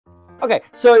Okay,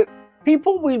 so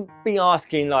people will be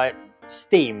asking like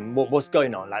Steam, what's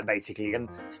going on, like basically, and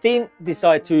Steam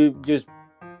decided to just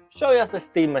show us the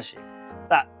Steam machine.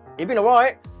 That it's been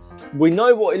alright. We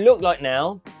know what it looked like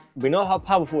now. We know how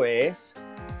powerful it is,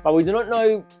 but we do not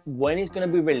know when it's going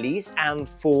to be released and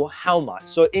for how much.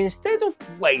 So instead of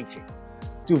waiting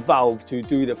to Valve to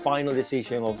do the final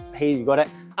decision of, hey, you got it,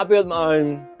 I built my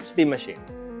own Steam machine.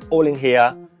 All in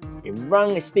here, it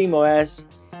runs SteamOS.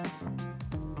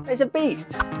 It's a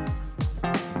beast.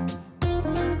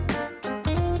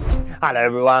 Hello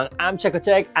everyone, I'm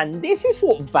CheCo and this is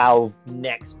what Valve's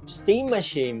next Steam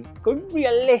machine could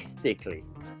realistically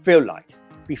feel like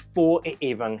before it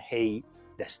even hit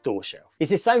the store shelf.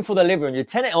 It's designed for the living room. You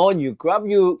turn it on, you grab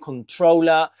your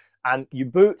controller and you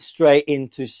boot straight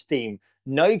into Steam.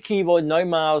 No keyboard, no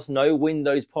mouse, no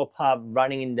Windows pop-up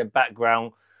running in the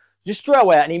background. Just straight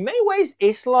away. And in many ways,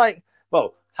 it's like,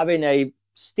 well, having a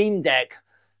Steam Deck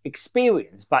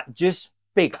experience, but just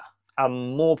bigger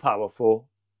and more powerful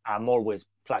and more always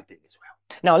plugged in as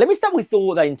well. Now, let me start with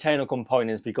all the internal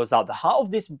components because at the heart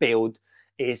of this build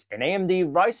is an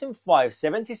AMD Ryzen 5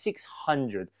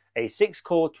 7600, a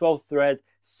 6-core, 12-thread,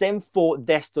 Zen 4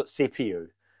 desktop CPU.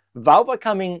 Valve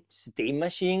upcoming Steam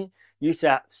machine uses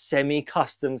a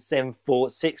semi-custom Zen 4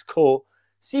 6-core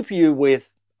CPU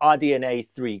with RDNA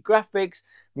 3 graphics,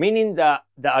 meaning that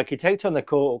the architecture and the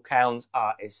core counts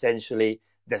are essentially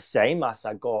the same as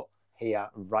I got here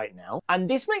right now. And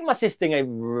this makes my system a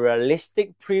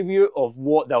realistic preview of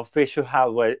what the official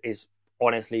hardware is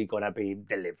honestly gonna be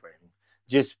delivering.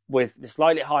 Just with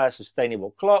slightly higher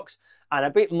sustainable clocks and a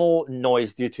bit more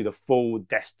noise due to the full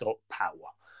desktop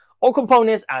power. All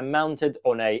components are mounted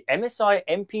on a MSI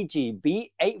MPG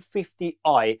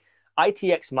B850i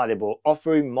ITX motherboard,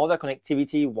 offering modern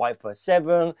connectivity, Wi-Fi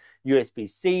 7,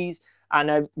 USB-Cs, and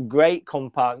a great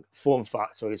compact form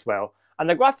factor as well. And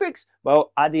the graphics,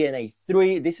 well, RDNA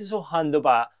 3, this is all handled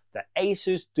by the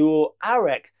Asus Duo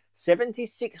RX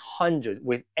 7600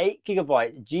 with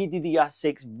 8GB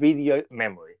GDDR6 video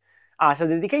memory. As a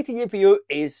dedicated GPU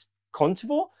is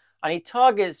comfortable and it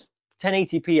targets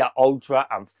 1080p at ultra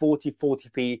and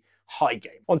 4040p high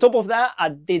game. On top of that, I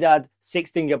did add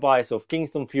 16GB of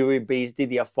Kingston Fury Beast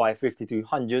DDR5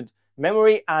 5200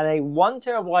 memory and a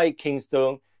 1TB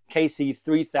Kingston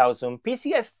KC3000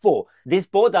 PCI 4. This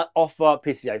board that offer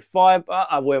PCI 5, but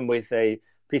I went with a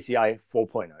PCI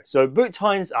 4.0. So boot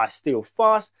times are still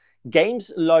fast,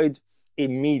 games load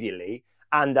immediately,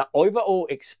 and the overall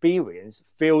experience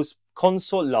feels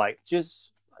console-like,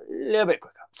 just a little bit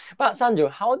quicker. But Sandro,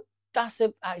 how does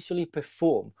it actually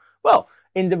perform? Well,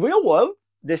 in the real world,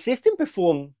 the system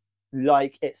performs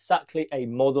like exactly a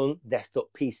modern desktop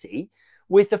PC,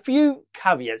 with a few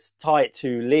caveats tied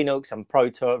to Linux and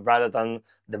Proton rather than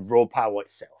the raw power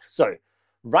itself. So,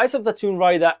 Rise of the Tomb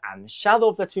Raider and Shadow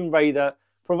of the Tomb Raider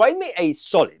provide me a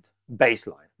solid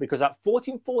baseline because at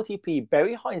 1440p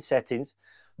very high settings,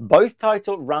 both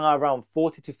titles run around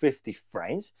 40 to 50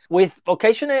 frames, with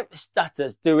occasional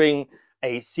stutters during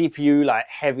a CPU like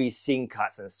heavy scene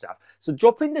cuts and stuff. So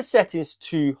dropping the settings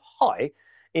too high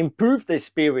improved the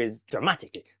experience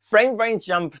dramatically. Frame range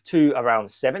jumped to around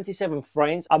 77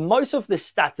 frames and most of the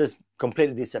stutters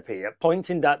completely disappear,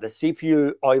 pointing that the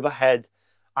CPU overhead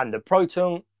and the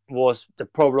Proton was the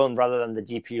problem rather than the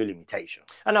GPU limitation.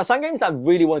 And now some games that I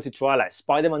really want to try, like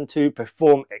Spider-Man 2,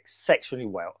 perform exceptionally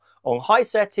well. On high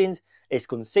settings, it's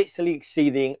consistently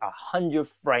exceeding 100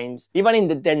 frames. Even in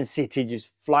the dense city, just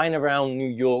flying around New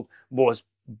York was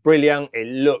brilliant. It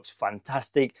looks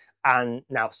fantastic. And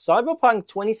now Cyberpunk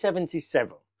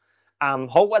 2077 and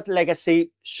Hogwarts Legacy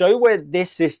show where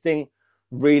this system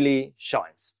really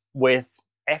shines. With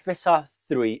FSR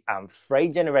 3 and 3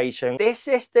 generation, this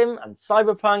system and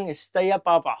Cyberpunk stay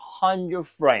above 100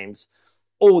 frames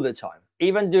all the time.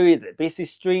 Even doing the busy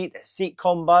street, the seat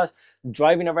combats,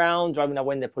 driving around, driving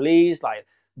away the police, like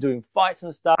doing fights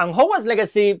and stuff. And Hogwarts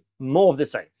Legacy, more of the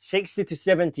same. 60 to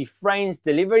 70 frames,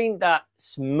 delivering that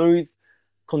smooth,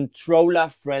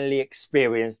 controller-friendly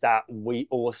experience that we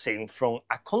all seen from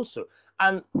a console.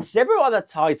 And several other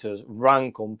titles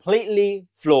run completely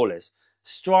flawless.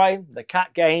 Strive, the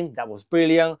cat game, that was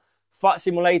brilliant. Flight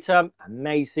Simulator,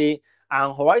 amazing.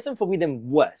 And Horizon Forbidden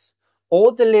West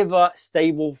all deliver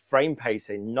stable frame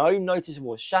pacing, no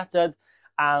noticeable shattered,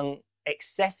 and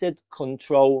excessive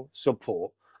control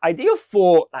support. Ideal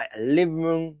for like living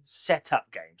room setup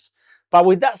games. But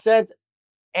with that said,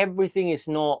 everything is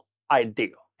not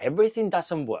ideal. Everything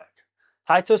doesn't work.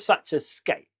 Titles such as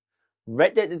Skate,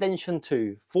 Red Dead Redemption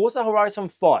 2, Forza Horizon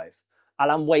 5,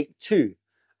 Alan Wake 2,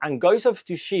 and Ghost of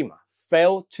Tsushima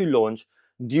failed to launch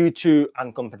due to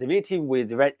incompatibility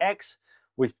with DirectX,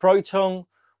 with Proton,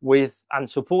 with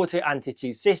unsupported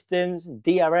anti-cheat systems,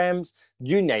 DRMs,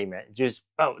 you name it. Just,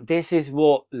 oh, this is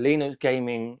what Linux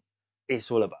gaming is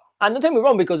all about. And don't take me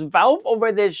wrong, because Valve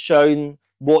already has shown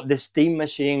what the Steam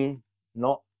machine,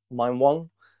 not mine one,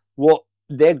 what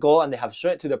they got, and they have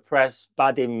shown it to the press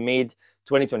back in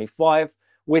mid-2025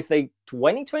 with a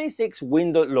 2026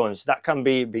 window launch that can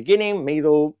be beginning,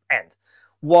 middle, end.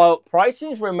 While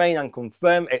pricings remain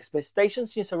unconfirmed,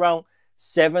 expectations is around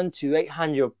 £700 to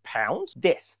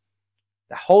 £800.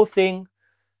 The whole thing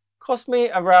cost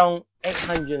me around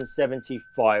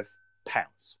 £875.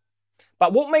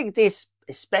 But what makes this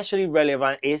especially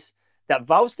relevant is that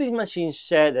Valve's Steam machines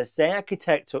share the same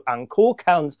architecture and core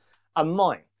count as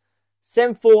mine.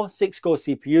 Zen 4 6-core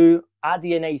CPU,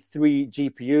 RDNA 3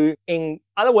 GPU. In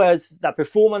other words, the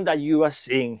performance that you are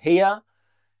seeing here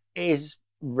is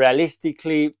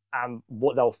realistically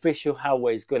what the official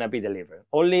hardware is going to be delivering.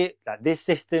 Only that this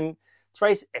system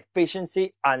trades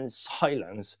efficiency and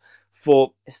silence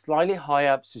for slightly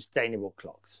higher sustainable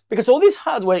clocks. Because all this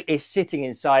hardware is sitting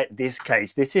inside this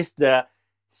case. This is the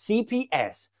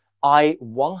CPS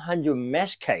i100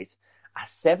 mesh case, a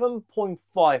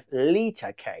 7.5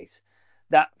 liter case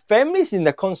that families in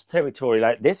the console territory,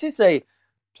 like this is a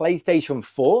PlayStation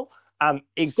 4.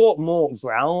 It got more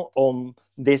ground on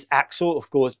this axle. Of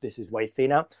course, this is way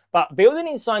thinner, but building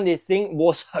inside this thing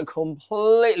was a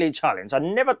completely challenge. I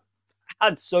never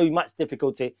had so much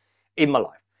difficulty in my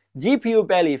life. GPU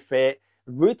barely fit.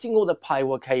 Routing all the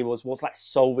power cables was like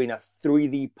solving a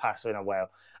 3D puzzle in a way.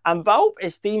 And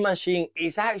Valve's Steam machine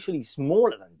is actually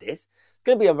smaller than this. It's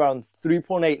going to be around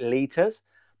 3.8 liters,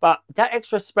 but that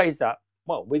extra space that,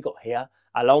 well, we got here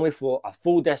allow me for a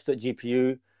full desktop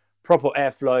GPU, proper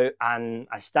airflow, and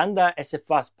a standard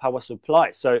SFS power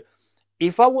supply. So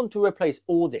if I want to replace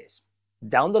all this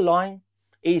down the line,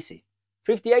 easy.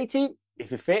 5080,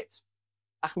 if it fits,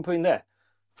 I can put in there.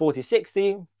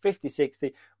 4060,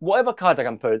 5060, whatever card I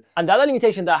can put. And the other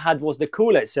limitation that I had was the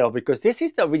cooler itself, because this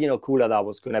is the original cooler that I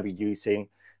was going to be using.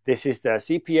 This is the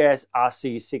CPS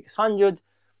RC600.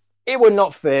 It would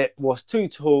not fit, was too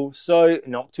tall, so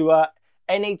knocked to a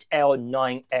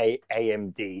NHL9A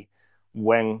AMD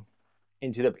went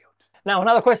into the build. Now,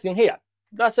 another question here.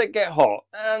 Does it get hot?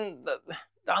 And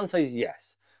the answer is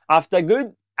yes. After a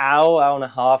good hour and a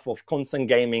half of constant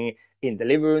gaming in the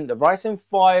living room, the Ryzen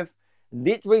 5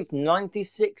 did reach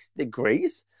 96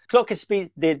 degrees. Clock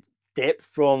speed did dip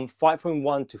from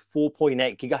 5.1 to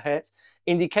 4.8 gigahertz,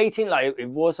 indicating like it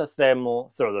was a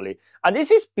thermal throttling. And this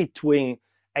is between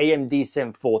AMD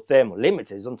Zen 4 thermal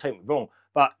limiters, don't take me wrong,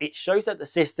 but it shows that the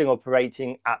system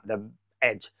operating at the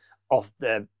edge of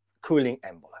the cooling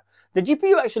envelope. The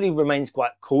GPU actually remains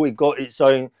quite cool. It got its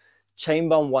own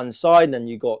chamber on one side, and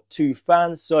you got two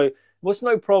fans, so it was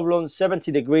no problem.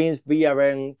 70 degrees,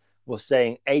 VRM was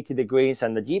saying 80 degrees,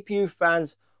 and the GPU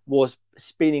fans was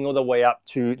spinning all the way up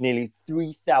to nearly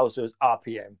 3,000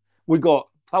 RPM. We got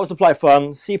power supply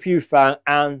fan, CPU fan,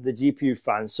 and the GPU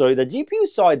fan. So the GPU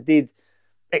side did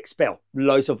expel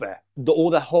loads of air. All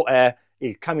the hot air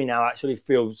is coming out, actually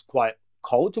feels quite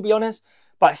cold, to be honest.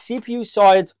 But CPU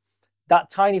side, that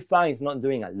tiny fan is not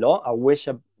doing a lot. I wish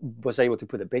I was able to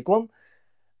put a big one.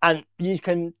 And you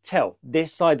can tell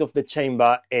this side of the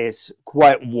chamber is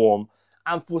quite warm.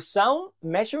 And for sound,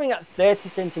 measuring at 30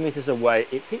 centimeters away,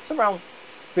 it picks around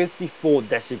 54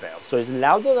 decibels. So it's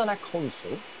louder than a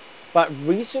console, but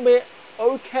reasonably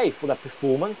okay for the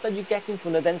performance that you're getting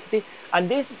from the density. And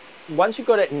this, once you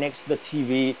got it next to the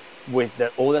TV with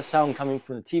all the sound coming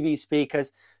from the TV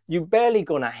speakers, you're barely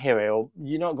gonna hear it, or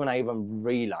you're not gonna even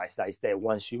realize that it's there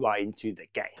once you are into the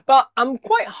game. But I'm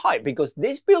quite hyped because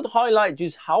this build highlights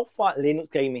just how far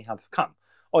Linux gaming has come.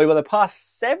 Over the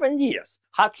past 7 years,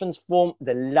 have transformed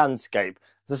the landscape.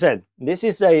 As I said, this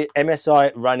is a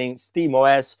MSI running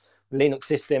SteamOS Linux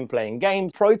system playing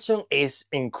games. Proton is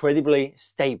incredibly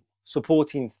stable,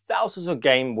 supporting thousands of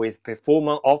games with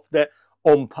performance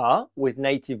on par with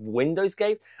native Windows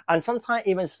games, and sometimes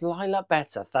even slightly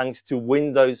better thanks to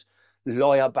Windows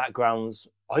lower backgrounds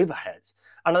overheads.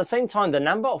 And at the same time, the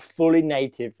number of fully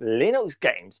native Linux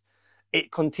games,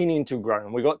 it continuing to grow.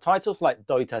 And we got titles like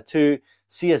Dota 2,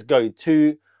 CSGO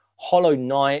 2, Hollow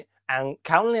Knight, and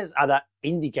countless other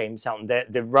indie games out there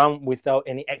that run without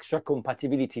any extra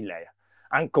compatibility layer.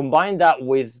 And combine that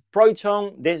with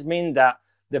Proton, this means that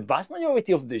the vast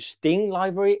majority of the Steam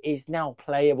library is now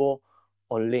playable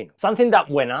on Linux. Something that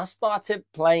when I started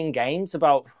playing games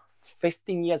about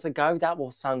 15 years ago, that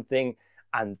was something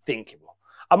unthinkable.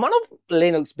 And one of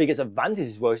Linux's biggest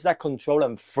advantages was that control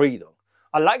and freedom.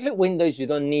 Unlike Windows, you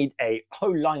don't need a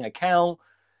online account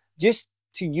just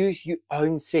to use your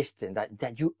own system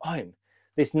that you own.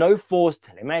 There's no forced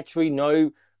telemetry,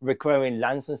 no recurring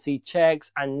latency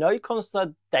checks, and no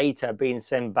constant data being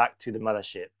sent back to the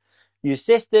mothership. Your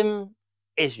system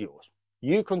is yours.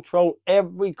 You control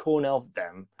every corner of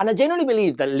them. And I genuinely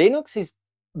believe that Linux is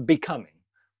becoming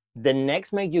the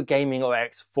next major gaming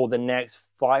OS for the next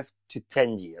 5 to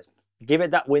 10 years. Give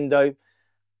it that window,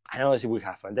 and honestly, it will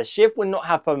happen. The shift will not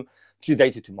happen today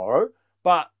to tomorrow,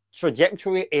 but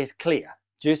trajectory is clear.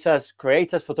 Just as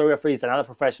creators, photographers, and other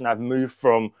professionals have moved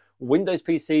from Windows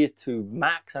PCs to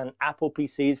Macs and Apple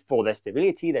PCs for their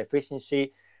stability, their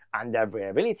efficiency, and their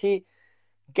reliability,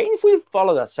 games will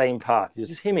follow that same path.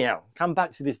 Just hear me out. Come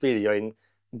back to this video in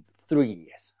 3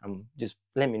 years and just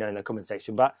let me know in the comment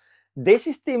section. But this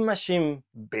Steam Machine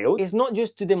build is not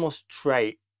just to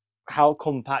demonstrate how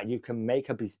compact you can make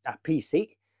a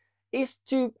PC. It's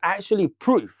to actually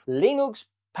prove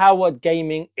Linux-powered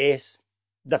gaming is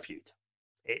the future.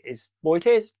 It is what it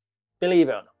is, believe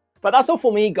it or not. But that's all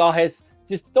for me, guys.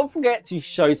 Just don't forget to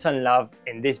show some love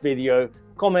in this video.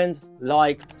 Comment,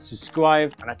 like,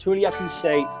 subscribe, and I truly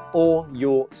appreciate all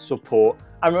your support.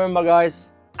 And remember,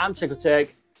 guys, I'm CheCo,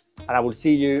 and I will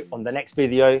see you on the next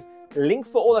video. Link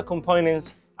for all the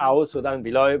components are also down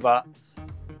below, but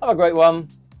have a great one.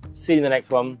 See you in the next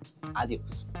one.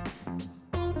 Adios.